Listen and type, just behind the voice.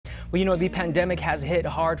Well, you know, the pandemic has hit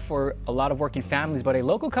hard for a lot of working families, but a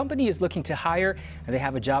local company is looking to hire, and they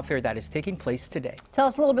have a job fair that is taking place today. Tell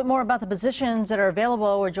us a little bit more about the positions that are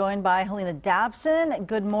available. We're joined by Helena Dabson.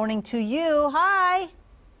 Good morning to you. Hi.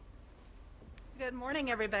 Good morning,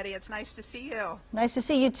 everybody. It's nice to see you. Nice to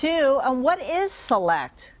see you, too. What is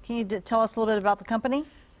Select? Can you tell us a little bit about the company?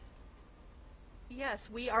 Yes,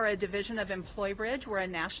 we are a division of EmployBridge. We're a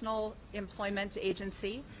national employment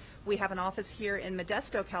agency. We have an office here in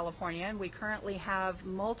Modesto, California, and we currently have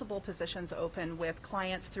multiple positions open with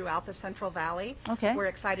clients throughout the Central Valley. Okay. We're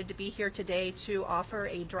excited to be here today to offer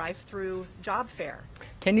a drive-through job fair.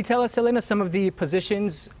 Can you tell us, Helena, some of the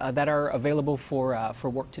positions that are available for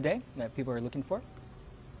work today that people are looking for?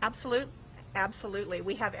 Absolutely.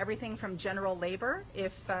 We have everything from general labor,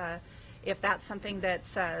 if that's something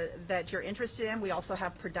that you're interested in. We also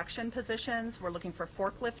have production positions. We're looking for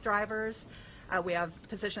forklift drivers. We have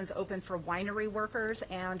positions open for winery workers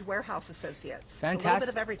and warehouse associates. Fantastic. A little bit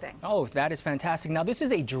of everything. Oh, that is fantastic. Now, this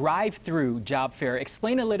is a drive-through job fair.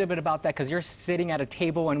 Explain a little bit about that, because you're sitting at a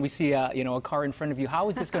table and we see a car in front of you. How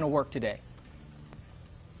is this going to work today?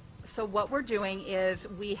 So what we're doing is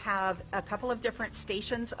we have a couple of different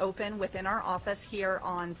stations open within our office here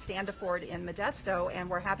on Standiford in Modesto, and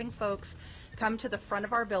we're having folks come to the front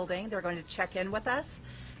of our building. They're going to check in with us.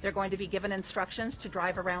 They're going to be given instructions to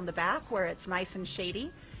drive around the back where it's nice and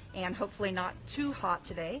shady and hopefully not too hot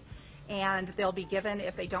today. And they'll be given,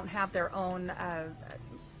 if they don't have their own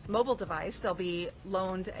mobile device, they'll be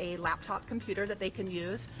loaned a laptop computer that they can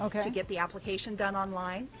use to get the application done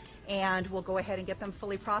online. And we'll go ahead and get them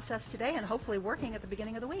fully processed today and hopefully working at the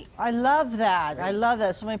beginning of the week. I love that. I love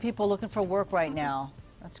that. So many people looking for work right now.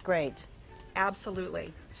 That's great.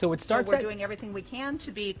 Absolutely. So it starts. So we're doing everything we can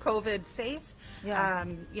to be COVID safe. Yeah.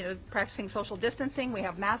 Practicing social distancing. We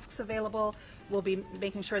have masks available. We'll be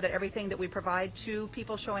making sure that everything that we provide to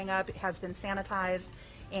people showing up has been sanitized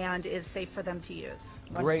and is safe for them to use.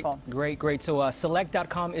 Wonderful. Great. So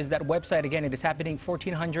select.com is that website. Again, it is happening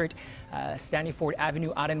 1400 Standiford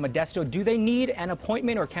Avenue out in Modesto. Do they need an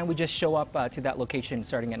appointment, or can we just show up to that location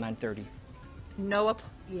starting at 9:30?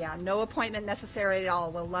 No appointment necessary at all.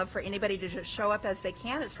 We'll love for anybody to just show up as they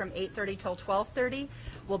can. It's from 8:30 till 12:30.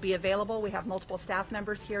 We'll be available. We have multiple staff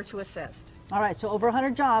members here to assist. All right, so over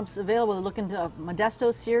 100 jobs available. Look into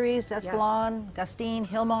Modesto, Ceres, Escalon, Gustine,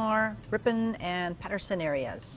 Hillmar, Ripon, and Patterson areas.